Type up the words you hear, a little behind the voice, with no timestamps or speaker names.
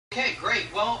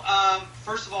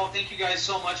First of all, thank you guys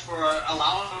so much for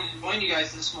allowing me to join you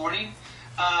guys this morning.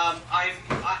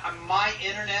 My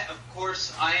internet, of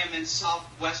course, I am in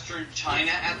southwestern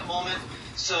China at the moment,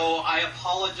 so I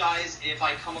apologize if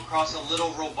I come across a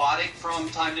little robotic from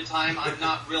time to time. I'm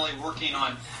not really working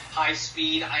on high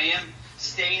speed. I am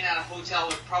staying at a hotel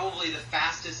with probably the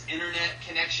fastest internet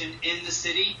connection in the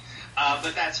city.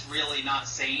 But that's really not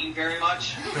saying very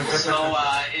much. So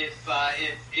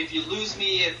if you lose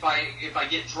me, if I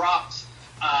get dropped,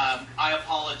 I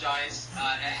apologize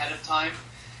ahead of time.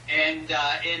 And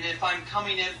if I'm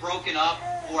coming in broken up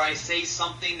or I say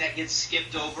something that gets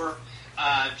skipped over,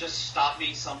 just stop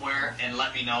me somewhere and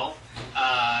let me know,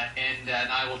 and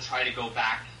I will try to go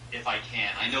back if I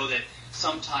can. I know that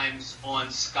sometimes on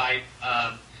Skype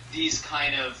these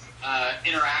kind of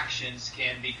interactions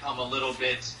can become a little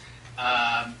bit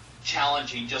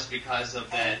challenging just because of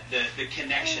the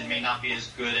connection may not be as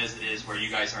good as it is where you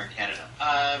guys are in Canada.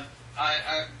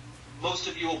 Most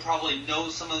of you will probably know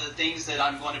some of the things that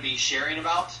I'm going to be sharing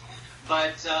about,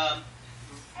 but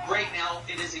right now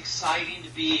it is exciting to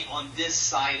be on this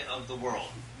side of the world.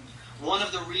 One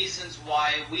of the reasons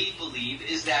why we believe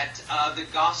is that the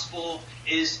gospel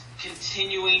is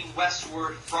continuing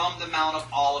westward from the Mount of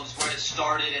Olives where it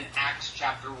started in Acts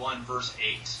chapter 1 verse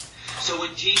 8. So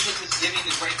when Jesus is giving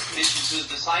the Great Commission to his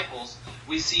disciples,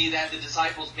 we see that the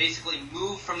disciples basically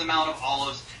move from the Mount of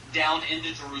Olives down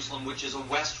into Jerusalem, which is a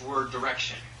westward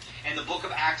direction. And the book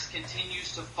of Acts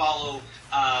continues to follow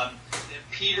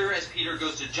Peter as Peter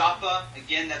goes to Joppa.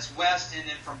 Again, that's west. And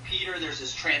then from Peter, there's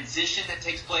this transition that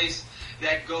takes place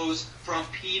that goes from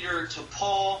Peter to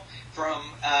Paul, from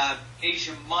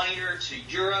Asia Minor to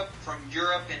Europe, from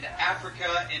Europe into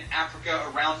Africa, and Africa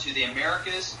around to the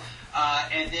Americas.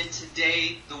 And then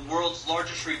today, the world's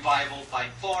largest revival by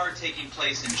far taking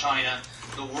place in China,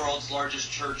 the world's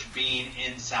largest church being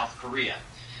in South Korea.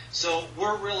 So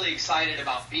we're really excited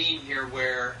about being here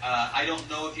where, I don't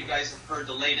know if you guys have heard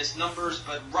the latest numbers,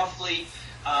 but roughly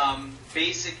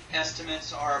basic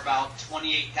estimates are about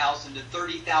 28,000 to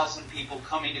 30,000 people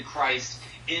coming to Christ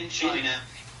in China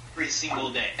every single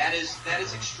day. That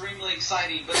is extremely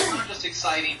exciting, but it's not just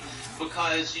exciting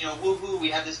because, woohoo, we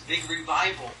have this big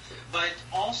revival. But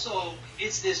also,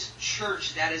 it's this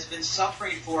church that has been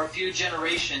suffering for a few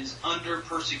generations under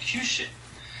persecution.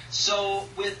 So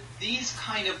with these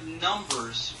kind of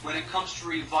numbers, when it comes to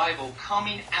revival,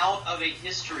 coming out of a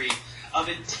history of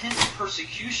intense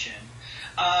persecution,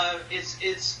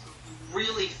 it's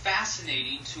really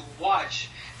fascinating to watch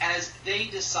as they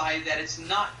decide that it's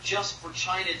not just for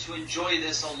China to enjoy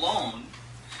this alone,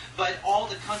 but all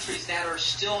the countries that are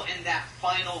still in that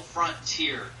final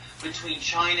frontier between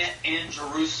China and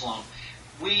Jerusalem.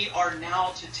 We are now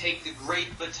to take the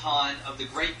great baton of the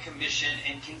Great Commission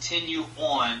and continue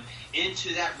on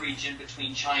into that region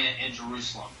between China and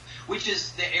Jerusalem, which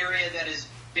is the area that is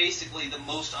basically the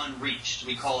most unreached.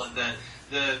 We call it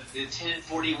the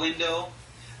 1040 window,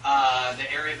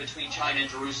 the area between China and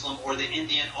Jerusalem, or the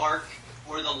Indian Arc,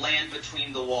 or the land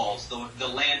between the walls, the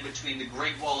land between the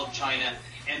Great Wall of China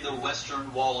and the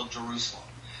Western Wall of Jerusalem.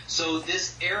 So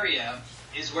this area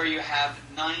is where you have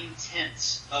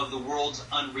 9/10 of the world's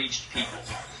unreached people.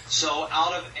 So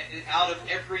out of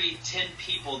every 10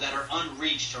 people that are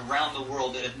unreached around the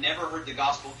world that have never heard the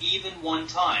gospel even one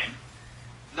time,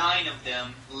 9 of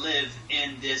them live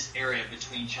in this area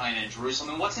between China and Jerusalem.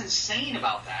 And what's insane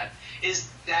about that is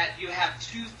that you have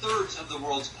 2/3 of the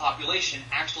world's population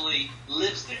actually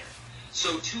lives there.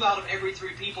 So 2 out of every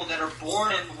 3 people that are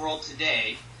born in the world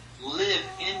today live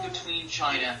in between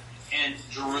China and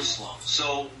Jerusalem.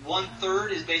 So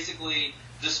 1/3 is basically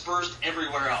dispersed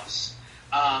everywhere else.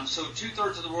 So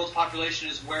 2/3 of the world's population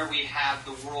is where we have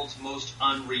the world's most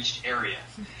unreached area.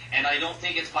 And I don't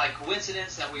think it's by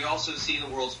coincidence that we also see the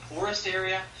world's poorest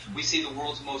area. We see the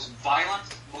world's most violent,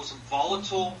 most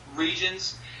volatile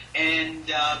regions. And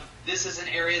this is an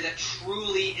area that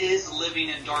truly is living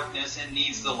in darkness and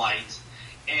needs the light.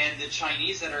 And the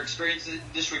Chinese that are experiencing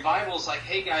this revival is like,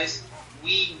 hey guys,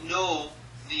 we know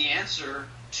the answer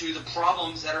to the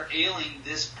problems that are ailing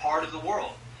this part of the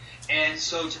world. And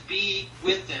so to be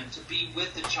with them, to be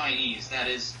with the Chinese, that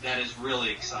is really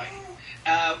exciting.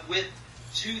 With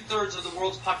 2/3 of the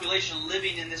world's population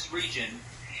living in this region,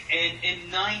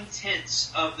 and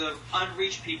 9/10 of the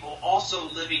unreached people also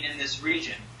living in this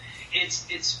region,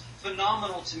 it's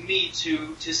phenomenal to me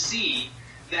to see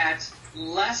that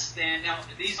less than, now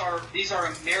these are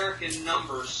American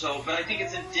numbers, but I think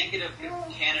it's indicative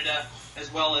of Canada as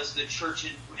well as the church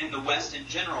in the West in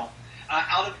general.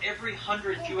 Out of every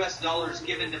 $100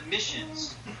 given to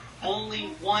missions, only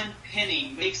 1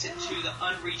 penny makes it to the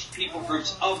unreached people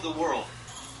groups of the world.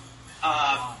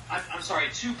 I'm sorry,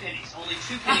 2 pennies. Only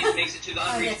 2 pennies makes it to the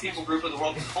unreached people group of the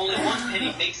world. Only 1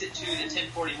 penny makes it to the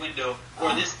 1040 window,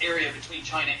 or this area between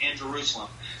China and Jerusalem.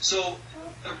 So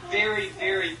very,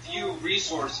 very few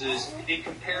resources in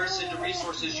comparison to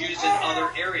resources used in other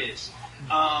areas.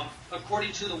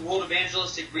 According to the World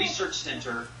Evangelistic Research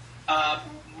Center,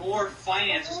 more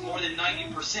finances, more than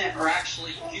 90%, are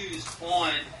actually used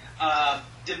on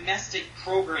domestic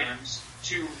programs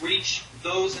to reach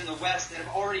those in the West that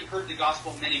have already heard the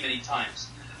gospel many, many times.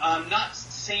 Not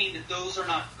saying that those are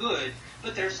not good,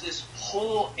 but there's this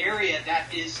whole area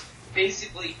that is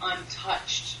basically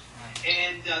untouched.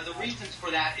 And the reasons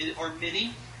for that are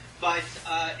many, but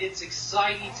it's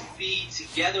exciting to be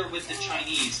together with the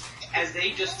Chinese as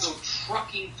they just go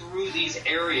trucking through these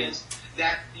areas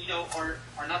that, you know,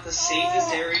 are not the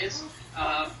safest areas.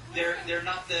 They're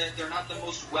not the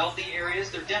most wealthy areas.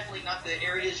 They're definitely not the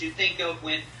areas you think of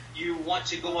when you want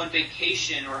to go on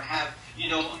vacation or have, you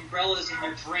know, umbrellas in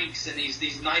your drinks and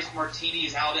these nice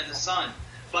martinis out in the sun.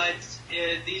 But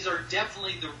these are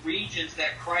definitely the regions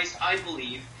that Christ, I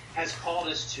believe, has called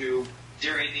us to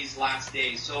during these last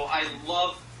days. So I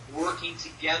love working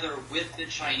together with the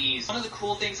Chinese. One of the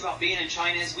cool things about being in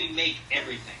China is we make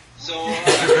everything. So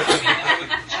I would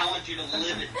challenge you to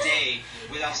live a day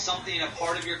without something, a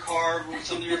part of your car,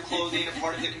 some of your clothing, a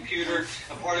part of the computer,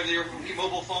 a part of your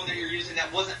mobile phone that you're using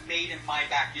that wasn't made in my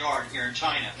backyard here in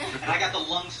China. And I got the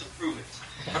lungs to prove it.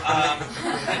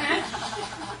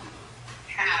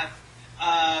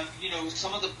 You know,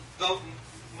 some of the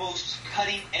most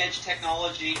cutting-edge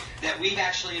technology that we've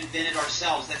actually invented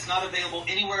ourselves. That's not available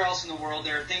anywhere else in the world.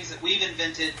 There are things that we've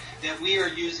invented that we are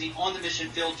using on the mission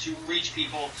field to reach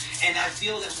people. And I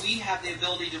feel that we have the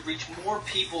ability to reach more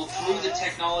people through the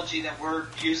technology that we're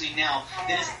using now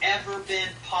than has ever been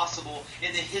possible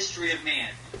in the history of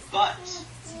man. But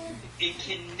it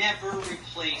can never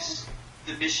replace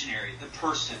the missionary, the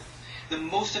person. The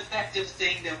most effective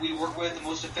thing that we work with, the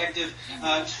most effective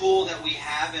tool that we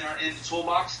have in the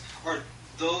toolbox, are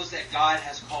those that God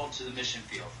has called to the mission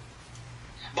field.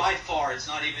 By far, it's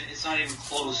not even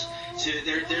close to.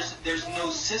 There's no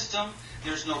system.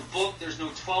 There's no book. There's no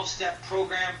 12-step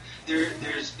program.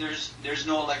 There's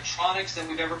no electronics that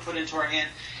we've ever put into our hand.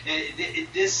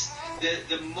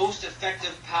 The most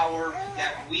effective power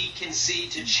that we can see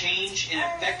to change and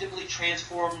effectively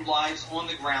transform lives on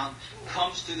the ground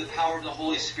comes through the power of the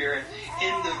Holy Spirit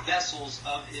in the vessels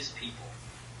of His people.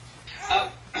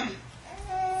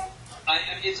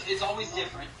 It's always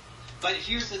different. But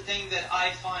here's the thing that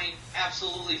I find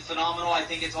absolutely phenomenal. I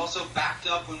think it's also backed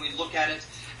up when we look at it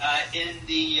in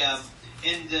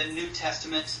the New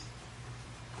Testament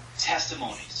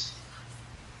testimonies.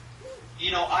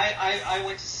 You know, I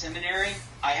went to seminary.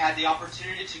 I had the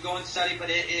opportunity to go and study,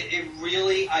 but it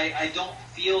really, I don't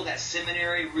feel that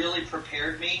seminary really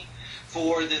prepared me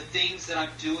for the things that I'm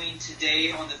doing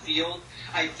today on the field.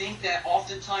 I think that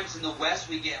oftentimes in the West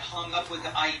we get hung up with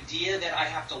the idea that I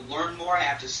have to learn more, I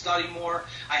have to study more,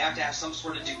 I have to have some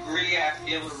sort of degree, I have to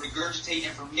be able to regurgitate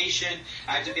information,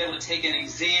 I have to be able to take an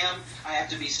exam, I have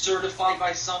to be certified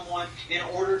by someone in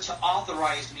order to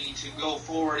authorize me to go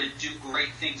forward and do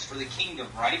great things for the kingdom,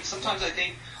 right? Sometimes I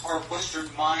think our Western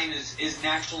mind is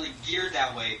naturally geared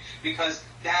that way because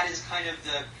that is kind of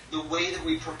the way that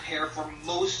we prepare for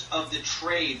most of the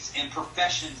trades and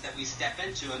professions that we step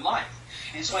into in life.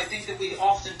 And so I think that we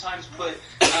oftentimes put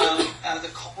the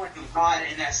calling of God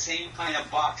in that same kind of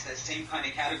box, that same kind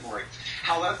of category.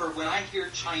 However, when I hear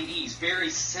Chinese, very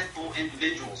simple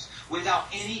individuals without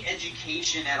any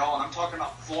education at all, and I'm talking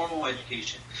about formal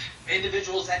education,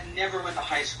 individuals that never went to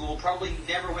high school, probably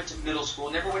never went to middle school,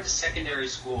 never went to secondary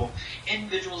school,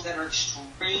 individuals that are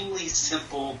extremely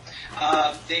simple,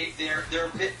 they're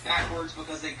a bit backwards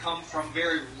because they come from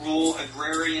very rural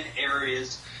agrarian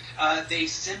areas. They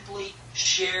simply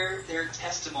share their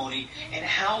testimony and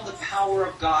how the power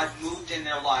of God moved in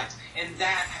their lives. And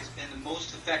that has been the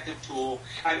most effective tool.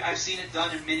 I've seen it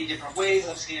done in many different ways.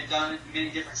 I've seen it done in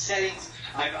many different settings.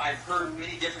 I've heard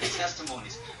many different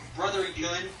testimonies. Brother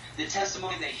Yun, the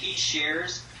testimony that he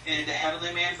shares in the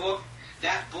Heavenly Man book,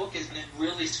 that book has been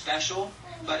really special.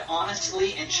 But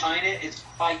honestly, in China, it's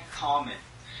quite common.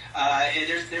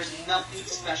 There's nothing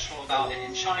special about it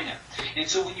in China. And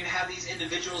so when you have these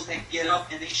individuals that get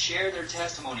up and they share their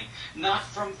testimony, not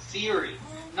from theory,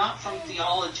 not from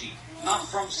theology, not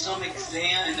from some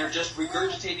exam and they're just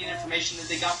regurgitating information that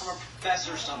they got from a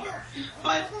professor somewhere,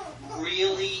 but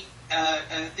really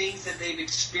things that they've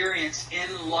experienced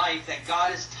in life that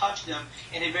God has touched them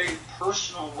in a very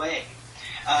personal way.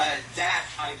 That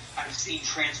I've seen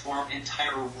transform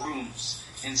entire rooms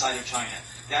inside of China.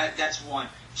 That's one.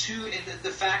 to the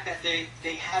fact that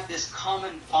they had this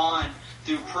common bond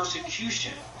through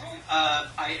persecution,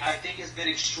 I think has been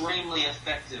extremely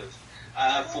effective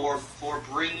for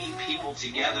bringing people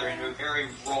together in a very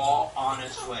raw,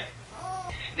 honest way.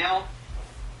 Now,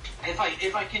 if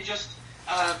I can just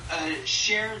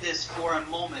share this for a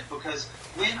moment, because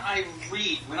when I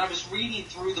was reading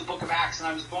through the book of Acts, and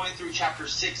I was going through chapter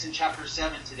 6 and chapter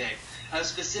 7 today,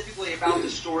 specifically about the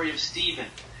story of Stephen,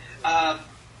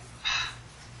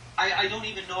 I don't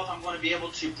even know if I'm going to be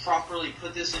able to properly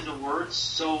put this into words,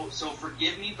 so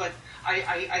forgive me, but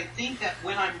I think that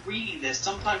when I'm reading this,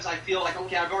 sometimes I feel like,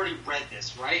 okay, I've already read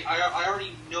this, right? I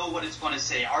already know what it's going to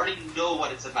say. I already know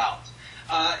what it's about.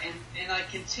 And I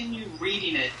continue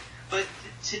reading it, but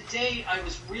today I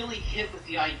was really hit with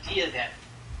the idea that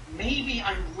maybe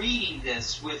I'm reading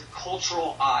this with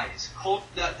cultural eyes,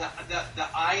 the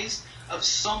eyes of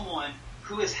someone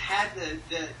who has had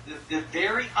the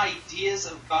very ideas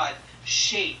of God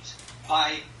shaped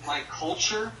by my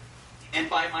culture and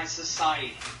by my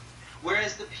society.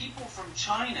 Whereas the people from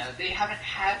China, they haven't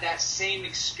had that same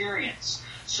experience.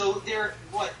 So their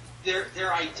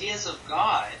ideas of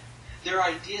God, their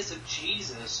ideas of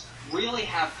Jesus, really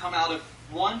have come out of,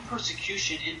 one,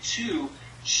 persecution, and two,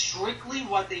 strictly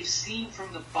what they've seen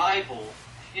from the Bible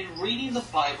in reading the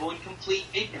Bible in complete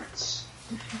ignorance.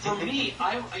 For me,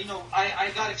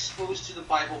 I got exposed to the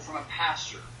Bible from a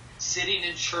pastor, sitting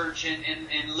in church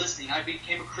and listening. I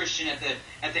became a Christian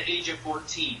at the age of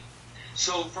 14.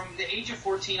 So from the age of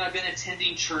 14, I've been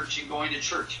attending church and going to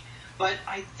church. But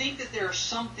I think that there are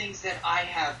some things that I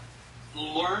have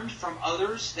learned from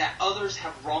others that others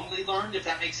have wrongly learned, if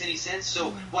that makes any sense.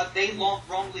 So what they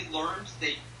wrongly learned,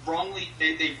 they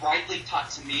rightly taught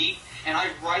to me, and I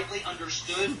rightly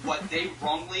understood what they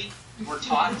wrongly were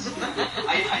taught.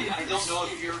 I don't know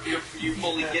if you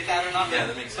fully get that or not,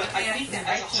 but I think that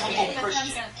as a humble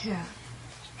Christian,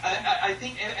 I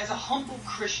think as a humble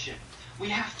Christian, we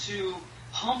have to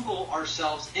humble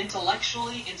ourselves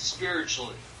intellectually and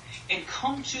spiritually and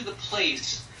come to the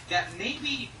place that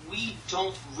maybe we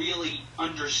don't really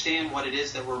understand what it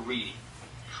is that we're reading.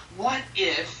 What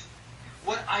if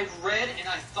what I've read and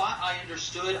I thought I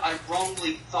understood, I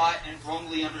wrongly thought and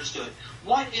wrongly understood?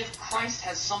 What if Christ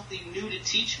has something new to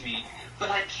teach me, but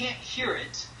I can't hear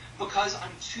it because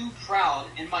I'm too proud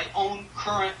in my own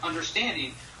current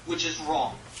understanding, which is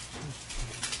wrong?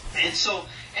 And so,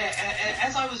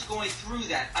 as I was going through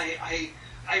that, I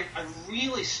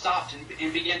really stopped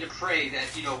and began to pray that,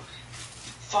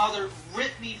 Father,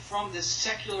 rid me from this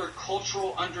secular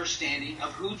cultural understanding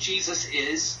of who Jesus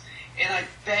is, and I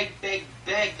beg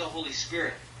the Holy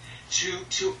Spirit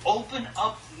to open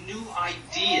up new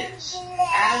ideas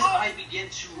as I begin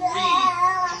to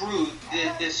read through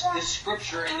this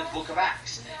scripture in the book of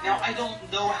Acts. Now, I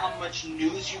don't know how much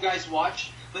news you guys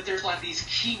watch, but there's like these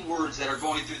key words that are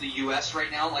going through the U.S.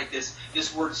 right now, like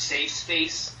this word safe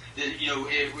space. In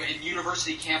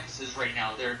university campuses right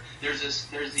now, there's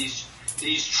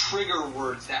these trigger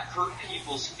words that hurt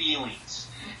people's feelings.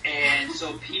 And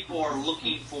so people are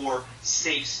looking for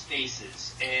safe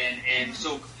spaces. And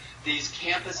so these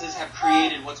campuses have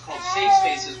created what's called safe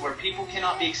spaces where people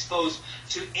cannot be exposed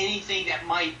to anything that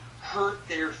might hurt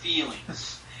their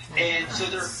feelings. And so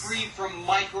they're free from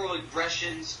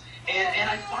microaggressions. And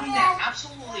I find that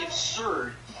absolutely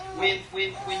absurd when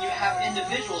you have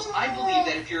individuals. I believe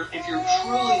that if you're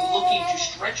truly looking to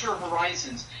stretch your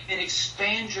horizons and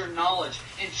expand your knowledge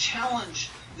and challenge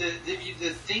the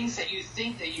things that you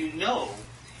think that you know,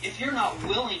 if you're not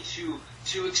willing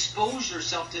to expose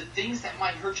yourself to things that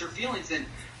might hurt your feelings, then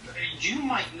you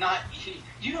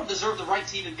don't deserve the right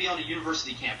to even be on a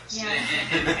university campus,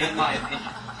 in my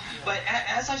opinion. But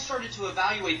as I started to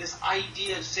evaluate this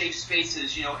idea of safe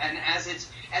spaces, and as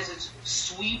it's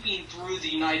sweeping through the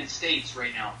United States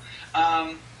right now,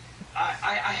 I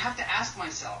have to ask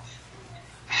myself,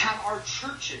 have our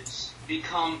churches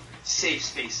become safe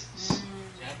spaces?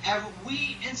 Have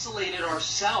we insulated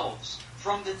ourselves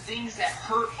from the things that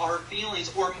hurt our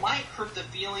feelings or might hurt the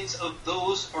feelings of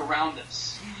those around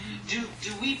us? Do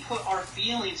we put our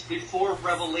feelings before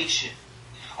revelation?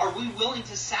 Are we willing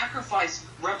to sacrifice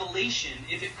revelation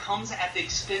if it comes at the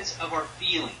expense of our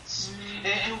feelings?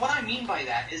 And what I mean by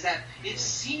that is that it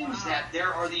seems that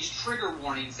there are these trigger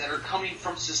warnings that are coming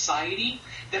from society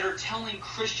that are telling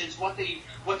Christians what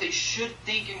they should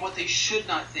think and what they should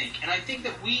not think. And I think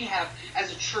that we have,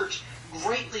 as a church,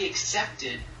 greatly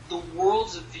accepted the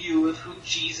world's view of who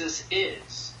Jesus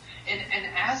is. And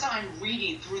as I'm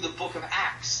reading through the book of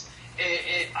Acts,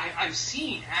 I'm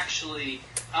seeing actually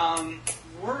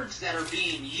words that are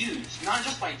being used, not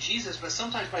just by Jesus, but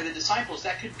sometimes by the disciples,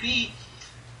 that could be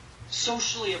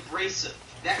socially abrasive.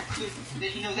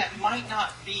 that might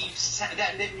not be,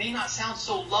 that may not sound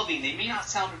so loving. They may not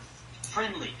sound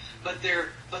friendly, but they're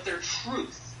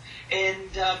truth. And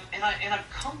I've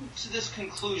come to this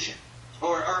conclusion,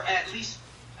 or at least,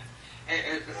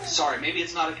 sorry, maybe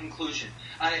it's not a conclusion.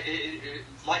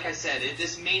 Like I said,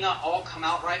 this may not all come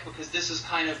out right, because this is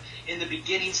kind of in the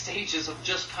beginning stages of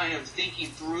just kind of thinking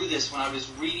through this when I was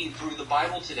reading through the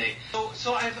Bible today.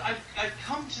 So I've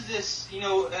come to this,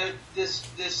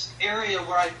 this area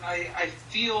where I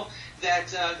feel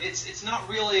that it's not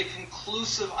really a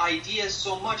conclusive idea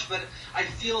so much, but I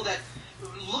feel that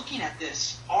looking at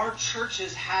this, our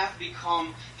churches have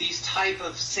become these type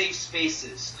of safe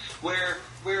spaces where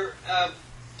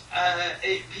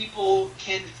people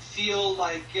can feel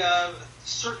like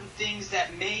certain things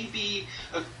that may be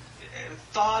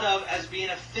thought of as being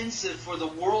offensive for the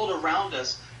world around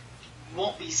us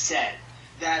won't be said.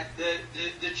 That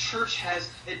the church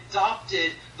has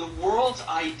adopted the world's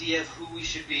idea of who we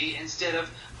should be instead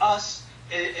of us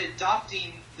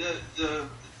adopting the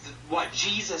what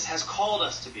Jesus has called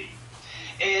us to be.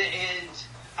 And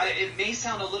it may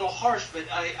sound a little harsh, but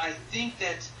I think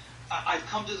that I've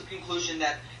come to the conclusion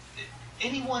that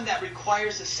anyone that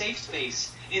requires a safe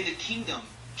space in the kingdom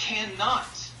cannot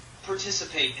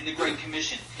participate in the Great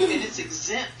Commission. And it's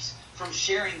exempt from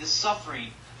sharing the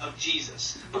suffering of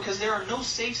Jesus. Because there are no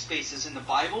safe spaces in the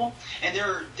Bible, and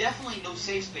there are definitely no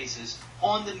safe spaces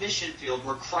on the mission field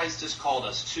where Christ has called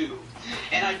us to.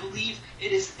 And I believe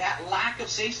it is that lack of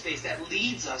safe space that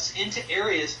leads us into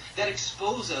areas that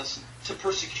expose us to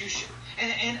persecution.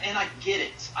 And I get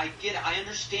it. I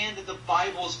understand that the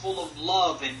Bible is full of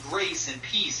love and grace and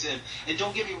peace. And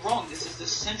don't get me wrong, this is the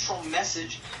central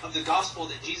message of the gospel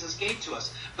that Jesus gave to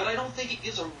us. But I don't think it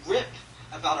gives a rip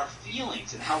about our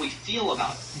feelings and how we feel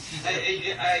about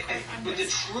it. But the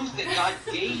truth that God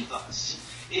gave us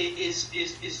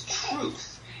is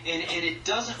truth. And it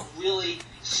doesn't really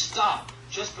stop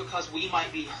just because we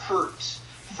might be hurt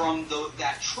from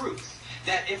that truth.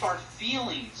 That if our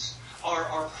feelings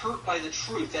are hurt by the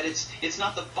truth, that it's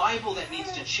not the Bible that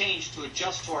needs to change to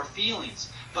adjust to our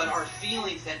feelings, but our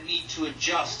feelings that need to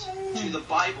adjust to the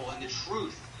Bible and the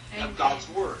truth of God's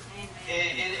Word.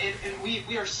 And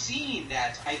we are seeing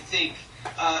that, I think,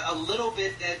 a little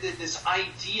bit, that this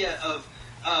idea of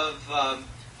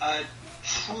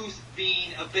truth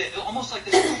being a bit, almost like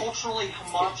this culturally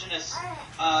homogenous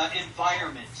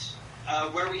environment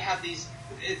where we have these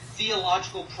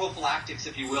theological prophylactics,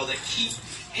 if you will, that keep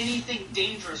anything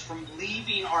dangerous from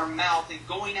leaving our mouth and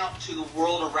going out to the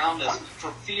world around us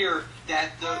for fear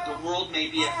that the world may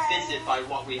be offended by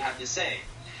what we have to say.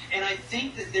 And I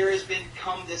think that there has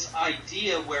become this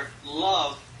idea where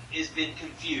love has been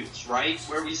confused, right?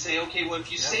 Where we say, okay, well, if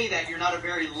you say that, you're not a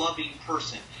very loving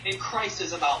person. And Christ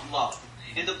is about love.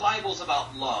 And the Bible's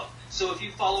about love. So if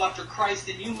you follow after Christ,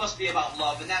 then you must be about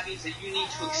love. And that means that you need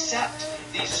to accept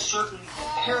these certain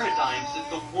paradigms that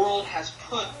the world has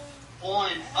put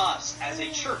on us as a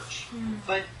church.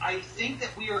 But I think that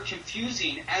we are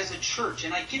confusing as a church,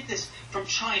 and I get this from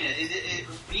China,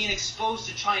 being exposed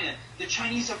to China. The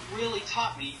Chinese have really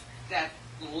taught me that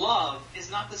love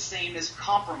is not the same as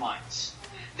compromise.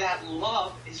 That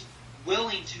love is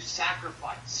willing to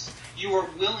sacrifice. You are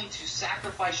willing to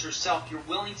sacrifice yourself. You're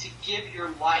willing to give your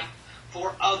life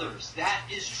for others. That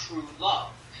is true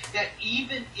love. That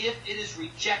even if it is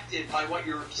rejected by what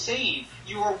you're saying,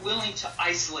 you are willing to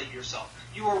isolate yourself.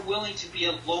 You are willing to be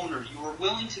a loner. You are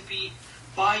willing to be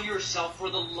by yourself for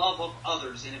the love of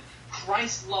others. And if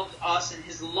Christ loved us and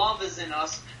His love is in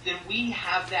us, then we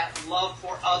have that love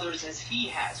for others as He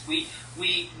has. We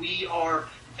are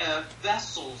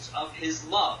vessels of His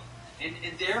love. And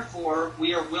therefore,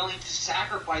 we are willing to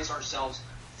sacrifice ourselves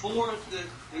for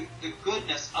the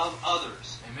goodness of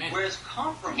others. Amen. Whereas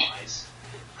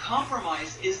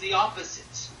compromise is the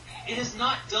opposite. It is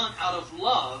not done out of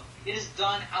love. It is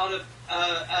done out of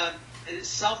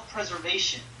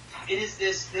self-preservation. It is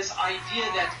this idea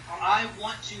that I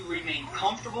want to remain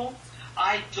comfortable.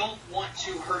 I don't want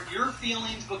to hurt your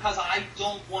feelings because I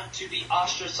don't want to be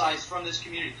ostracized from this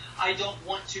community. I don't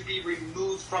want to be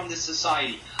removed from this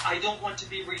society. I don't want to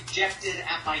be rejected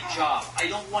at my job. I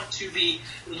don't want to be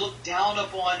looked down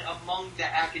upon among the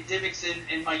academics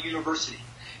in my university.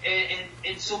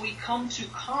 And so we come to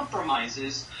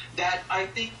compromises that I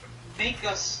think make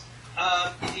us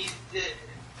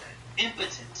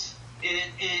impotent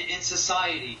in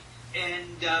society.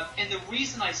 And the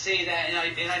reason I say that,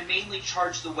 and I mainly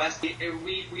charge the West,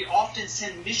 we often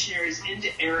send missionaries into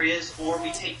areas, or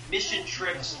we take mission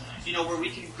trips, where we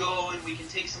can go and we can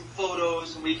take some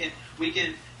photos, and we can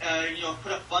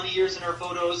put up bunny ears in our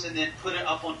photos and then put it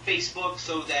up on Facebook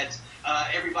so that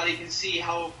everybody can see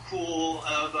how cool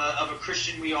of a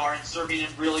Christian we are in serving in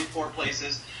really poor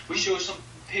places. We show some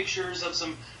pictures of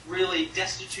some really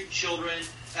destitute children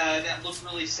that look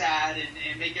really sad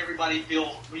and make everybody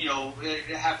feel,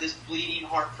 have this bleeding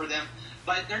heart for them.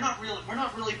 But we're not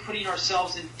really putting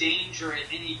ourselves in danger at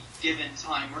any given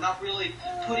time. We're not really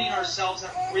putting ourselves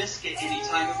at risk at any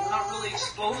time. And we're not really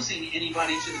exposing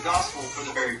anybody to the gospel for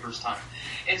the very first time.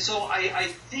 And so I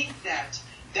think that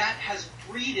has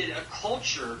breeded a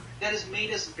culture that has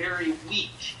made us very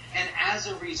weak. And as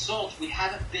a result, we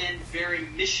haven't been very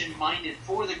mission-minded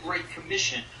for the Great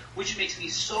Commission, which makes me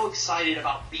so excited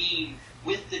about being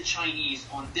with the Chinese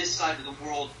on this side of the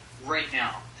world right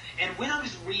now. And when I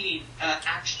was reading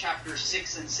Acts chapter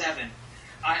 6 and 7,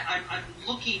 I'm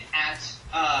looking at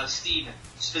Stephen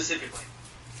specifically.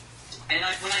 And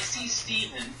when I see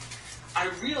Stephen, I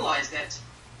realize that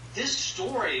this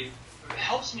story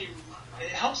helps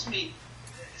me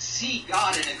see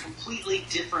God in a completely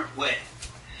different way.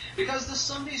 Because the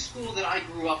Sunday school that I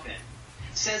grew up in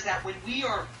says that when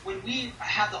we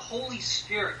have the Holy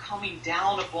Spirit coming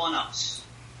down upon us,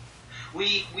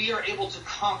 we are able to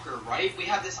conquer, right? We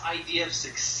have this idea of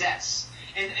success.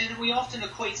 And we often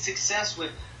equate success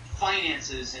with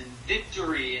finances and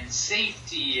victory and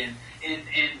safety and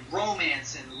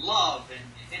romance and love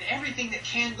and everything that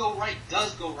can go right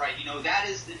does go right. That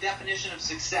is the definition of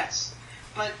success.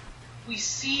 But we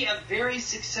see a very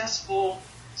successful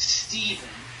Stephen,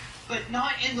 but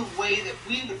not in the way that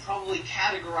we would probably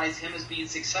categorize him as being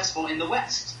successful in the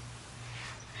West.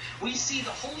 We see the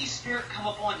Holy Spirit come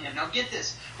upon him. Now get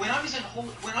this. When I was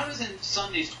in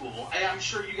Sunday school, I'm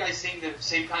sure you guys sing the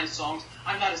same kind of songs.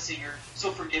 I'm not a singer, so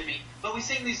forgive me. But we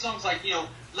sing these songs like,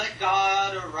 let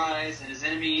God arise and his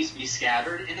enemies be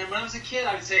scattered. And then when I was a kid,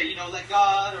 I would say, let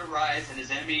God arise and his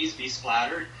enemies be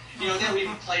splattered. Then we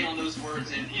would play on those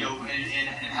words and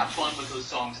have fun with those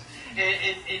songs.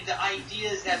 And the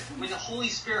idea is that when the Holy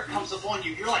Spirit comes upon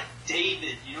you, you're like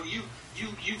David.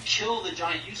 You kill the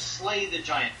giant. You slay the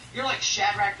giant. You're like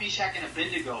Shadrach, Meshach, and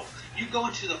Abednego. You go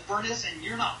into the furnace and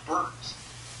you're not burnt.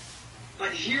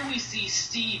 But here we see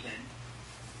Stephen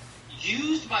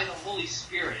used by the Holy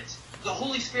Spirit. The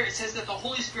Holy Spirit says that the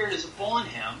Holy Spirit is upon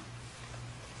him,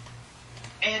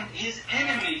 and his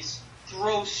enemies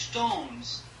throw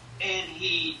stones, and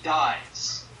he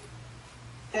dies.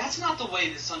 That's not the way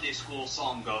the Sunday school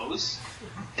song goes.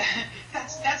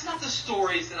 That's not the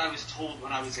stories that I was told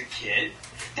when I was a kid.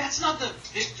 That's not the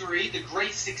victory, the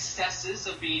great successes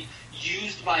of being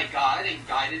used by God and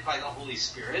guided by the Holy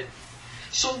Spirit.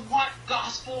 So what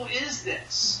gospel is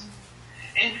this?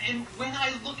 And when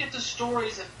I look at the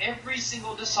stories of every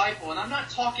single disciple, and I'm not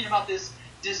talking about this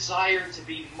desire to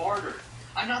be martyred.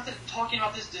 I'm not talking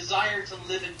about this desire to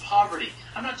live in poverty.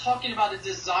 I'm not talking about a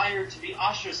desire to be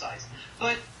ostracized.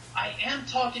 But I am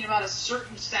talking about a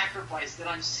certain sacrifice that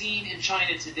I'm seeing in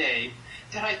China today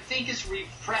that I think is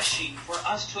refreshing for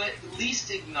us to at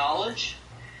least acknowledge,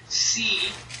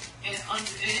 see,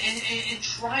 and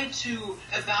try to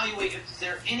evaluate if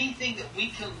there anything that we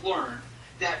can learn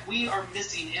that we are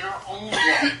missing in our own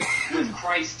walk with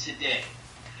Christ today.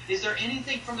 Is there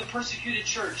anything from the persecuted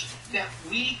church that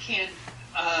we can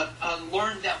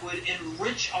learn that would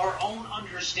enrich our own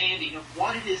understanding of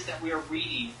what it is that we are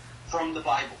reading from the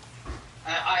Bible?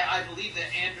 I believe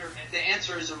that the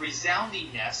answer is a resounding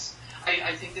yes.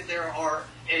 I think that there are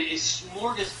a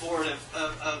smorgasbord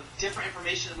of different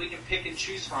information that we can pick and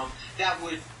choose from that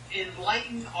would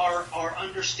enlighten our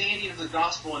understanding of the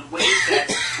gospel in ways that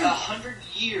 100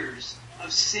 years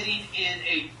of sitting in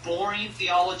a boring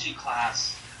theology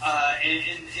class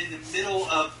in the middle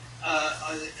of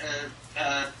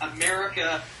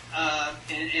America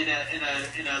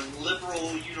in a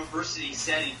liberal university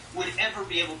setting would ever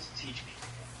be able to teach me.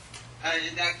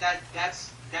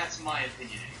 That's my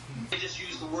opinion. I just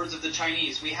use the words of the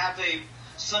Chinese. We have a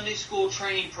Sunday school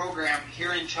training program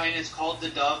here in China. It's called the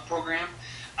Dove program.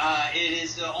 It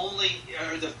is the only,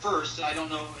 or the first. I don't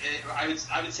know. I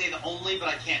would say the only, but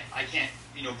I can't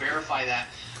verify that.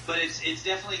 But it's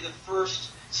definitely the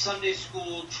first Sunday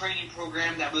school training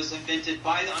program that was invented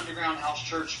by the Underground House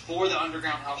Church for the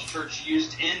Underground House Church,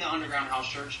 used in the Underground House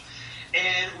Church.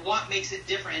 And what makes it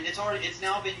different? And it's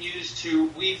now been used to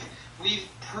we've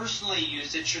personally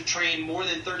used it to train more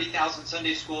than 30,000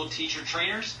 Sunday school teacher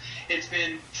trainers. It's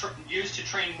been used to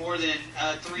train more than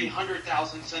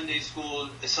 300,000 Sunday school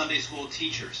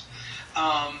teachers.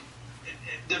 And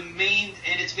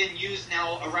it's been used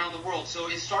now around the world. So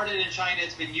it started in China.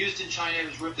 It's been used in China.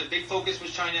 The big focus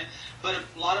was China, but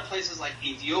a lot of places like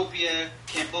Ethiopia,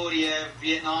 Cambodia,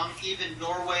 Vietnam, even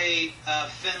Norway,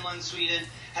 Finland, Sweden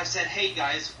have said, "Hey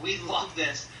guys, we love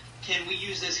this. can we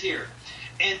use this here?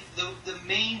 And the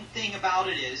main thing about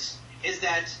it is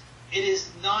that it is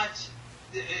not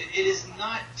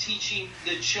teaching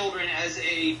the children as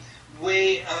a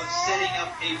way of setting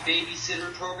up a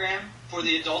babysitter program for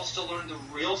the adults to learn the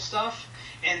real stuff,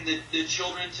 and the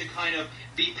children to kind of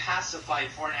be pacified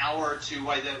for an hour or two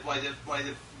while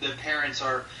the parents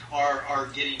are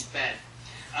getting fed.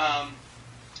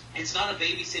 It's not a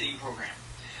babysitting program.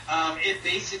 It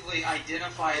basically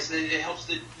identifies that it helps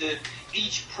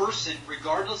each person,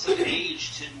 regardless of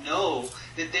age, to know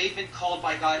that they've been called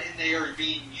by God and they are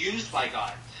being used by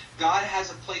God. God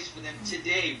has a place for them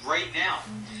today, right now,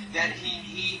 that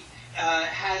He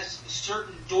has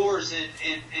certain doors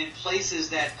and places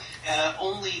that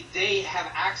only they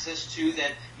have access to,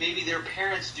 that maybe their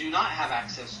parents do not have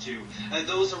access to.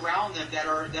 Those around them that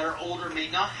are older may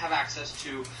not have access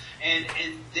to, and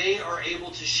they are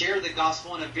able to share the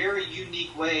gospel in a very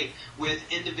unique way with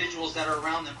individuals that are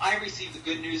around them. I received the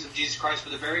good news of Jesus Christ for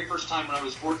the very first time when I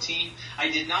was 14. I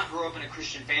did not grow up in a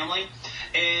Christian family,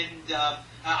 and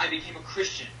I became a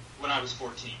Christian when I was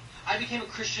 14. I became a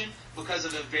Christian because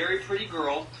of a very pretty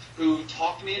girl who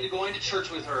talked me into going to church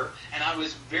with her, and I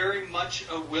was very much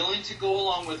willing to go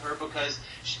along with her because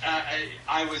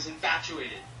I was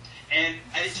infatuated. And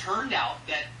it turned out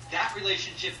that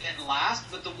relationship didn't last,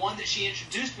 but the one that she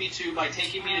introduced me to by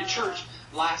taking me to church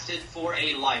lasted for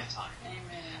a lifetime.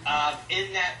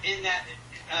 In that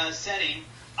setting,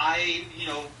 I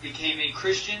became a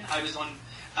Christian. I was on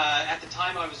at the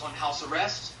time I was on house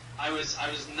arrest. I was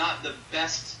not the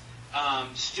best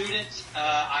student.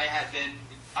 I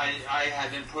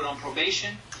had been put on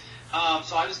probation,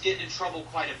 so I was getting in trouble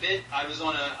quite a bit. I was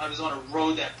on a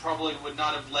road that probably would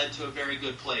not have led to a very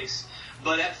good place.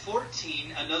 But at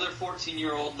 14, another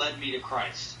 14-year-old led me to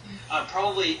Christ,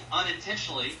 probably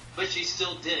unintentionally, but she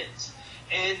still did it.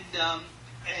 And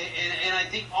I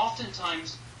think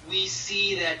oftentimes we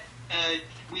see that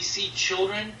we see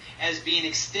children as being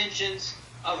extensions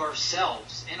of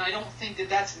ourselves, and I don't think that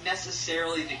that's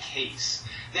necessarily the case,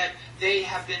 that they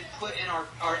have been put in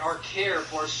our care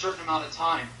for a certain amount of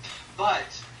time,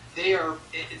 but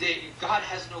God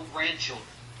has no grandchildren.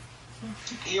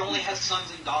 He only has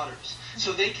sons and daughters,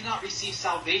 so they cannot receive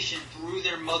salvation through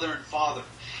their mother and father.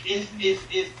 If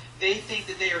they think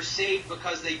that they are saved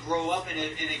because they grow up in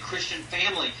a Christian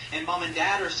family and mom and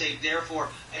dad are saved, therefore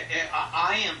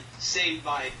I am saved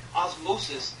by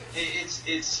osmosis,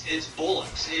 it's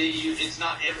bollocks. It's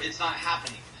not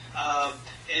happening.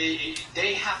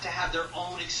 They have to have their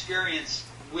own experience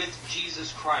with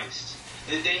Jesus Christ.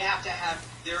 They have to have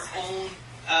their own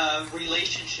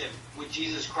relationship with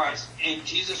Jesus Christ, and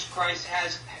Jesus Christ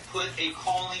has put a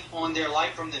calling on their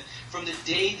life from the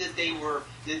day that they were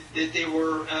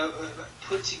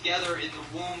put together in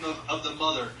the womb of the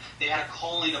mother. They had a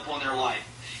calling upon their life,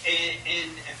 and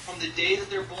from the day that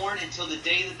they're born until the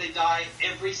day that they die,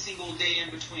 every single day in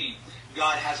between,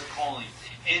 God has a calling,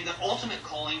 and the ultimate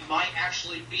calling might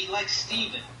actually be like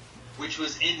Stephen, which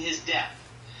was in his death.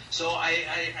 So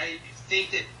I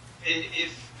think that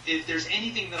if there's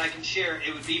anything that I can share,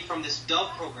 it would be from this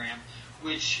Dove program,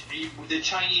 which the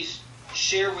Chinese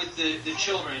share with the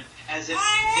children as if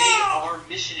they are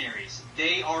missionaries.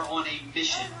 They are on a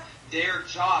mission. Their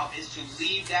job is to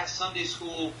leave that Sunday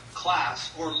school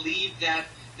class or leave that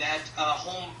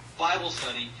home Bible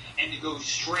study and to go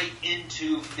straight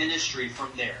into ministry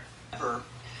from there. For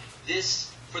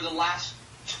the last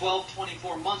 12,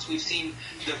 24 months, we've seen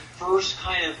the first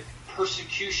kind of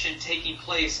persecution taking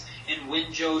place in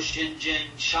Wenzhou, Shenzhen,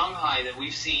 Shanghai that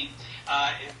we've seen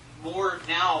more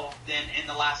now than in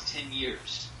the last 10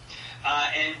 years.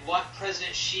 And what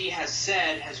President Xi has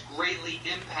said has greatly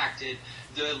impacted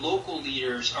the local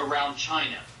leaders around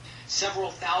China.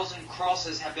 Several thousand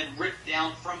crosses have been ripped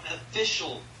down from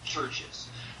official churches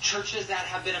that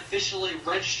have been officially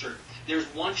registered. There's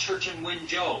one church in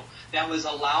Wenzhou that was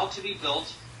allowed to be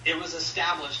built. It was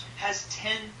established, has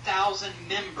 10,000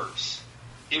 members.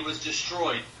 It was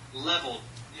destroyed, leveled,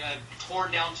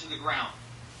 torn down to the ground.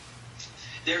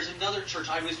 There's another church.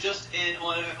 I was just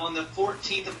on the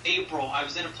 14th of April. I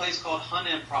was in a place called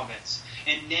Henan Province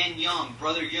in Nanyang,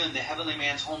 Brother Yun, the Heavenly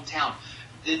Man's hometown.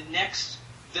 The next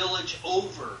village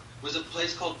over was a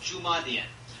place called Jumadian.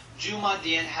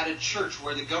 Jumadian had a church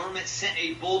where the government sent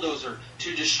a bulldozer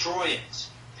to destroy it.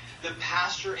 The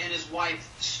pastor and his wife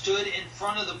stood in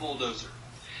front of the bulldozer.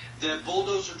 The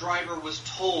bulldozer driver was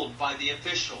told by the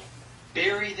official,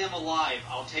 "Bury them alive.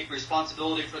 I'll take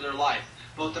responsibility for their life."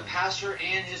 Both the pastor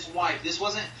and his wife. This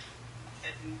wasn't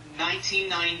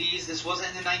 1990s. This wasn't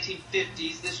in the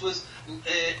 1950s. This was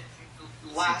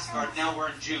now we're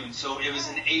in June, so it was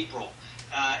in April.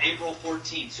 April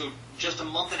 14th, so just a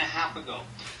month and a half ago.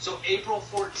 So April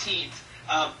 14th,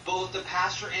 both the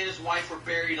pastor and his wife were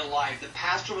buried alive. The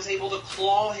pastor was able to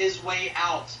claw his way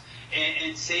out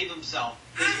and save himself.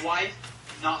 His wife,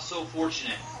 not so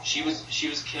fortunate. She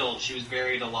was killed. She was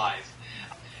buried alive.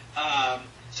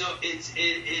 So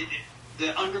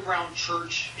the underground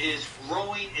church is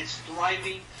growing. It's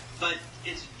thriving, but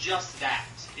it's just that.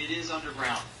 It is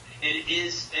underground. It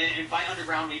is, and by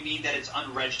underground we mean that it's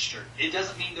unregistered. It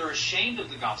doesn't mean they're ashamed of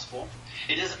the gospel.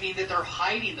 It doesn't mean that they're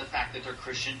hiding the fact that they're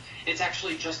Christian. It's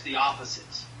actually just the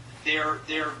opposite. They're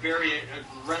very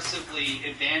aggressively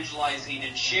evangelizing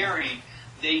and sharing.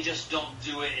 They just don't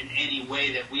do it in any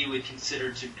way that we would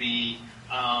consider to be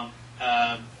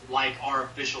like our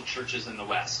official churches in the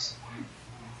West.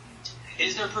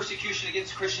 Is there persecution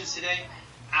against Christians today?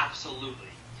 Absolutely.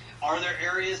 Are there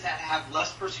areas that have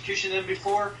less persecution than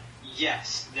before?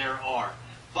 Yes, there are.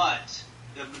 But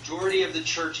the majority of the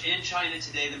church in China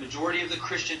today, the majority of the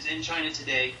Christians in China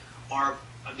today are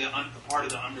part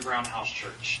of the underground house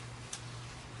church.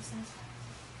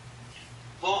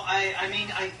 Well, I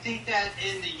think that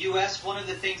in the U.S., one of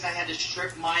the things I had to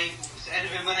strip my,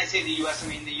 and when I say the U.S., I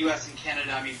mean the U.S. and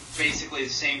Canada, I mean basically the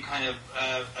same kind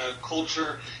of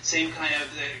culture, same kind of,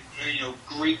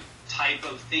 Greek type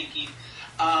of thinking.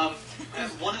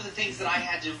 One of the things that I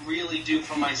had to really do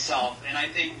for myself, and I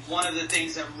think one of the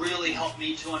things that really helped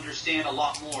me to understand a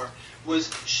lot more, was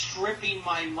stripping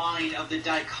my mind of the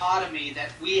dichotomy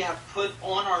that we have put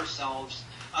on ourselves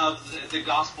of the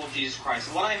gospel of Jesus Christ.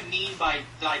 And what I mean by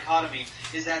dichotomy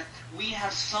is that we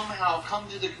have somehow come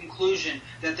to the conclusion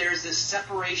that there's this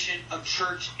separation of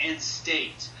church and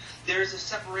state. There's a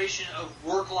separation of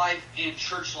work life and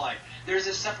church life. There's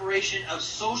a separation of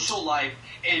social life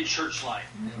and church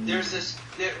life. There's this,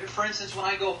 for instance, when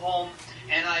I go home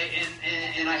and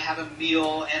I have a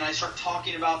meal and I start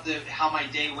talking about how my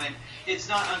day went, it's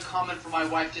not uncommon for my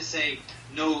wife to say,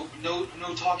 no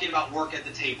talking about work at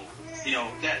the table.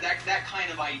 That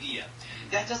kind of idea.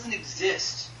 That doesn't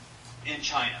exist in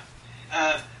China.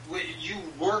 You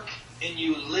work and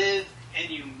you live and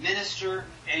you minister,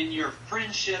 and your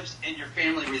friendships and your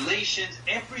family relations,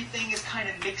 everything is kind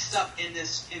of mixed up in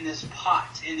this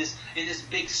pot, in this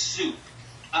big soup.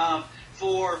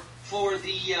 For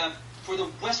the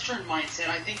Western mindset,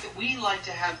 I think that we like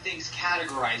to have things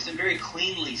categorized, and very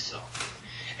cleanly so.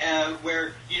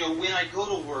 Where when I go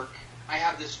to work, I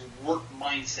have this work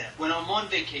mindset. When I'm on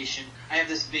vacation, I have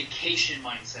this vacation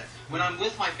mindset. When I'm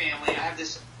with my family, I have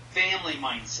this family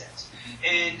mindset.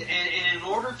 And in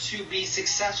order to be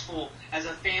successful as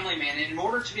a family man, and in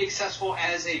order to be successful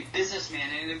as a businessman,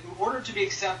 and in order to be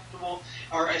successful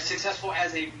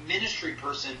as a ministry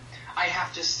person, I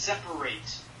have to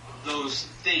separate those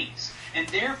things. And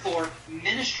therefore,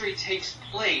 ministry takes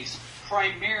place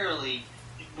primarily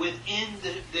within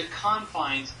the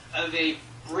confines of a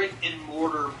brick and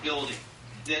mortar building,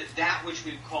 that which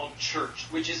we've called church,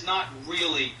 which is not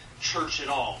really church at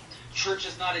all. Church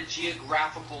is not a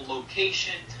geographical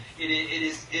location.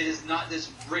 It is not this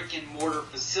brick and mortar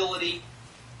facility.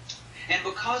 And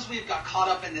because we've got caught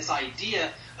up in this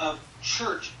idea of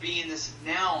church being this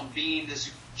noun, being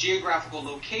this geographical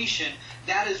location,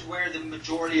 that is where the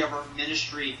majority of our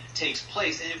ministry takes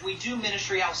place. And if we do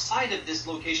ministry outside of this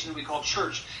location that we call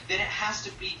church, then it has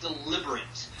to be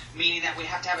deliberate, meaning that we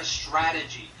have to have a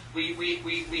strategy.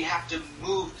 We have to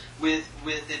move with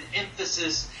an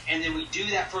emphasis, and then we do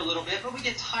that for a little bit, but we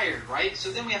get tired, right? So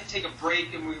then we have to take a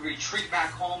break, and we retreat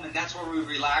back home, and that's where we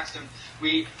relax, and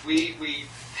we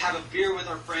have a beer with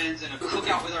our friends and a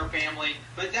cookout with our family,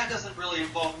 but that doesn't really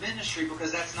involve ministry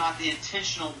because that's not the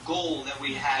intentional goal that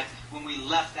we had when we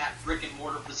left that brick and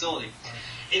mortar facility.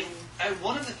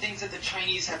 One of the things that the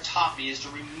Chinese have taught me is to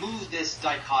remove this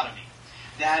dichotomy,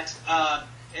 that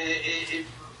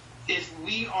if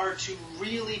we are to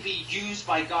really be used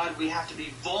by God, we have to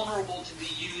be vulnerable to be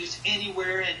used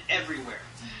anywhere and everywhere.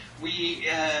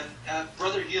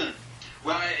 Brother Yun,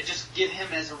 well, I just give him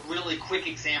as a really quick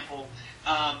example.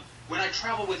 When I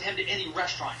travel with him to any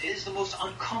restaurant, it is the most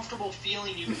uncomfortable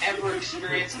feeling you've ever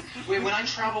experienced. When I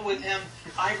travel with him,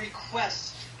 I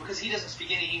request, because he doesn't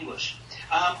speak any English,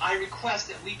 I request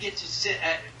that we get to sit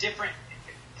at different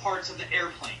parts of the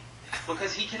airplane,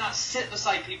 because he cannot sit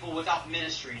beside people without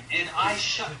ministering. And I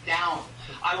shut down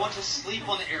I want to sleep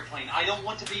on the airplane. I don't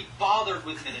want to be bothered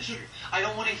with ministry. I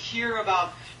don't want to hear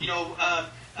about,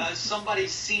 somebody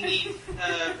singing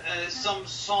some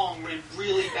song in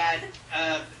really bad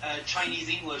Chinese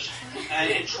English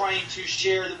and trying to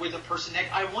share with a person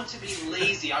next. I want to be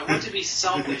lazy. I want to be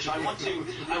selfish. I want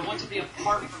to be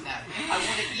apart from that. I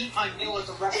want to eat my meal at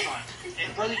the restaurant.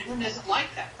 And Brother Yun isn't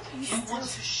like that. He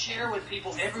wants to share with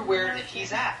people everywhere that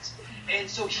he's at. And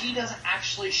so he doesn't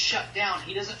actually shut down.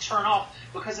 He doesn't turn off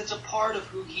because it's a part of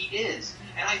who he is.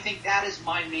 And I think that is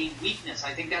my main weakness.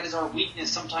 I think that is our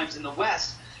weakness sometimes in the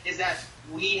West, is that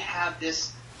we have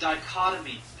this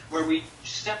dichotomy where we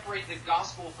separate the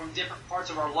gospel from different parts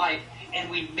of our life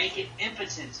and we make it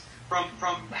impotent from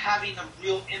having a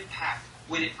real impact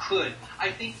when it could. I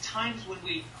think times when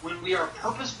we are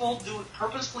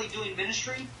purposefully doing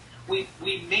ministry, we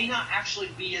may not actually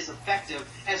be as effective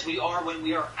as we are when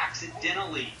we are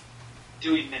accidentally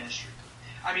doing ministry.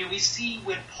 I mean, we see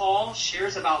when Paul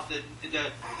shares about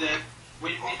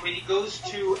when he goes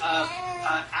to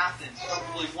Athens,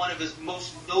 probably one of his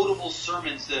most notable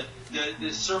sermons,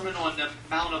 the sermon on the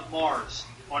Mount of Mars,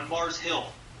 on Mars Hill,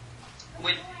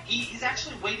 when he's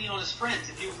actually waiting on his friends.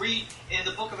 If you read in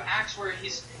the book of Acts where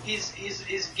he's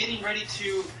getting ready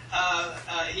to,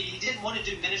 he didn't want to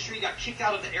do ministry, he got kicked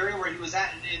out of the area where he was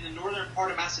at in the northern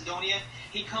part of Macedonia.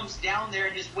 He comes down there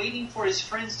and is waiting for his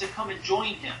friends to come and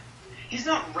join him. He's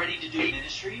not ready to do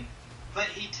ministry, but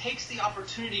he takes the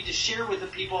opportunity to share with the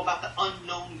people about the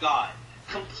unknown God,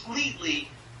 completely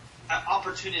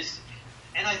opportunistic.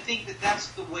 And I think that that's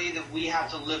the way that we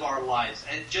have to live our lives.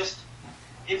 And just,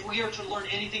 if we are to learn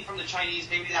anything from the Chinese,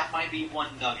 maybe that might be one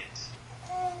nugget.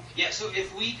 Yeah, so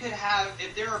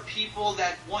if there are people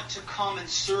that want to come and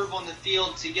serve on the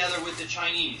field together with the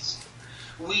Chinese,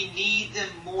 we need them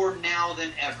more now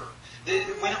than ever.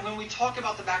 When we talk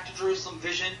about the Back to Jerusalem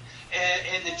vision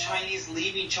and the Chinese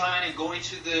leaving China and going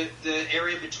to the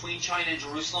area between China and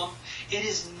Jerusalem, it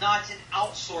is not an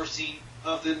outsourcing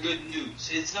of the good news.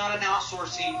 It's not an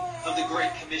outsourcing of the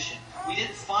Great Commission. We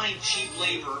didn't find cheap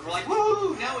labor and we're like,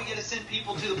 woo, now we get to send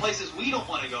people to the places we don't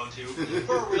want to go to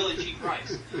for a really cheap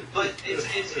price. But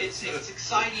it's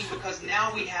exciting because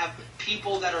now we have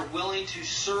people that are willing to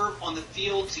serve on the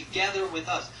field together with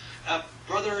us.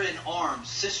 Brother in arms,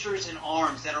 sisters in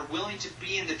arms that are willing to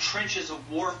be in the trenches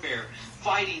of warfare,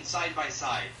 fighting side by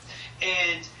side.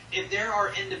 And if there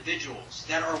are individuals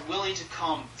that are willing to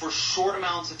come for short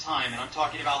amounts of time, and I'm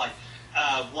talking about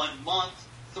like 1 month,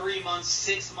 3 months,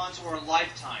 6 months, or a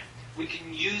lifetime, we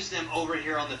can use them over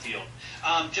here on the field.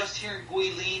 Just here in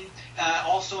Guilin,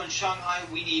 also in Shanghai,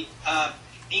 we need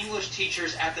English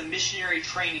teachers at the missionary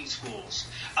training schools.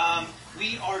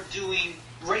 We are doing,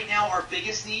 right now, our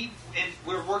biggest need, and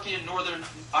we're working in northern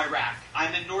Iraq.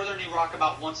 I'm in northern Iraq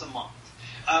about once a month.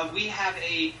 We have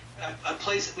a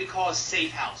place that we call a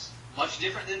safe house. Much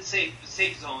different than safe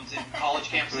zones in college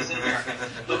campuses in America.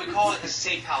 But we call it the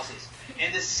safe houses.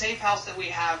 And the safe house that we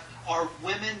have are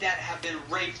women that have been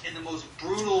raped in the most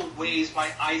brutal ways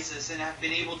by ISIS and have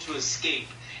been able to escape.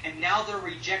 And now they're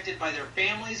rejected by their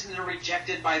families and they're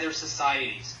rejected by their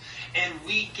societies. And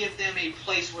we give them a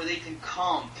place where they can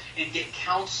come and get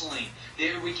counseling.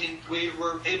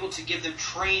 We're able to give them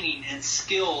training and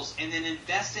skills and then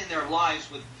invest in their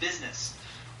lives with business.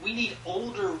 We need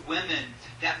older women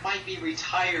that might be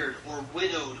retired or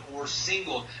widowed or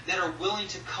single that are willing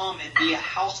to come and be a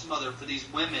house mother for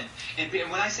these women. And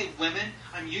when I say women,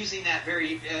 I'm using that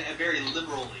very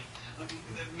liberally.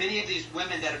 Many of these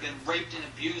women that have been raped and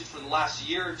abused for the last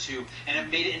year or two and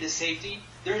have made it into safety,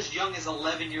 they're as young as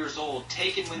 11 years old,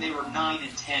 taken when they were 9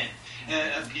 and 10,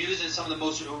 abused in some of the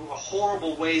most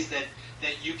horrible ways that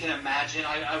you can imagine.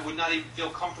 I would not even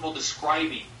feel comfortable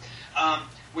describing.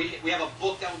 We have a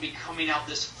book that will be coming out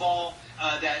this fall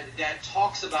that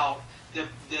talks about the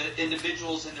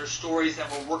individuals and their stories that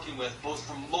we're working with, both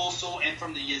from Mosul and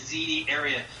from the Yazidi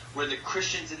area, where the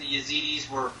Christians and the Yazidis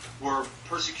were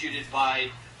persecuted by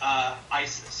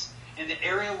ISIS. In the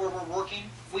area where we're working,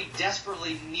 we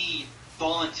desperately need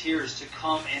volunteers to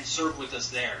come and serve with us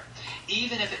there.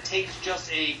 Even if it takes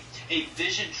just a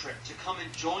vision trip to come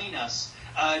and join us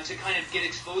to kind of get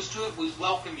exposed to it, we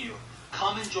welcome you.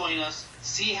 Come and join us.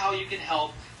 See how you can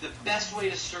help. The best way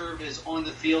to serve is on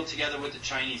the field together with the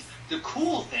Chinese. The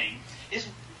cool thing is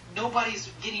nobody's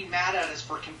getting mad at us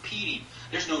for competing.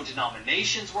 There's no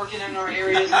denominations working in our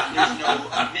areas. There's no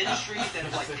ministries that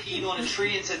have like peed on a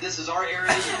tree and said this is our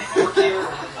area and they work here.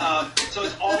 So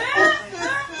it's all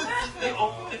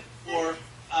open for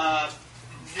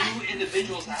new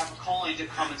individuals that have a calling to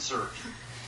come and serve.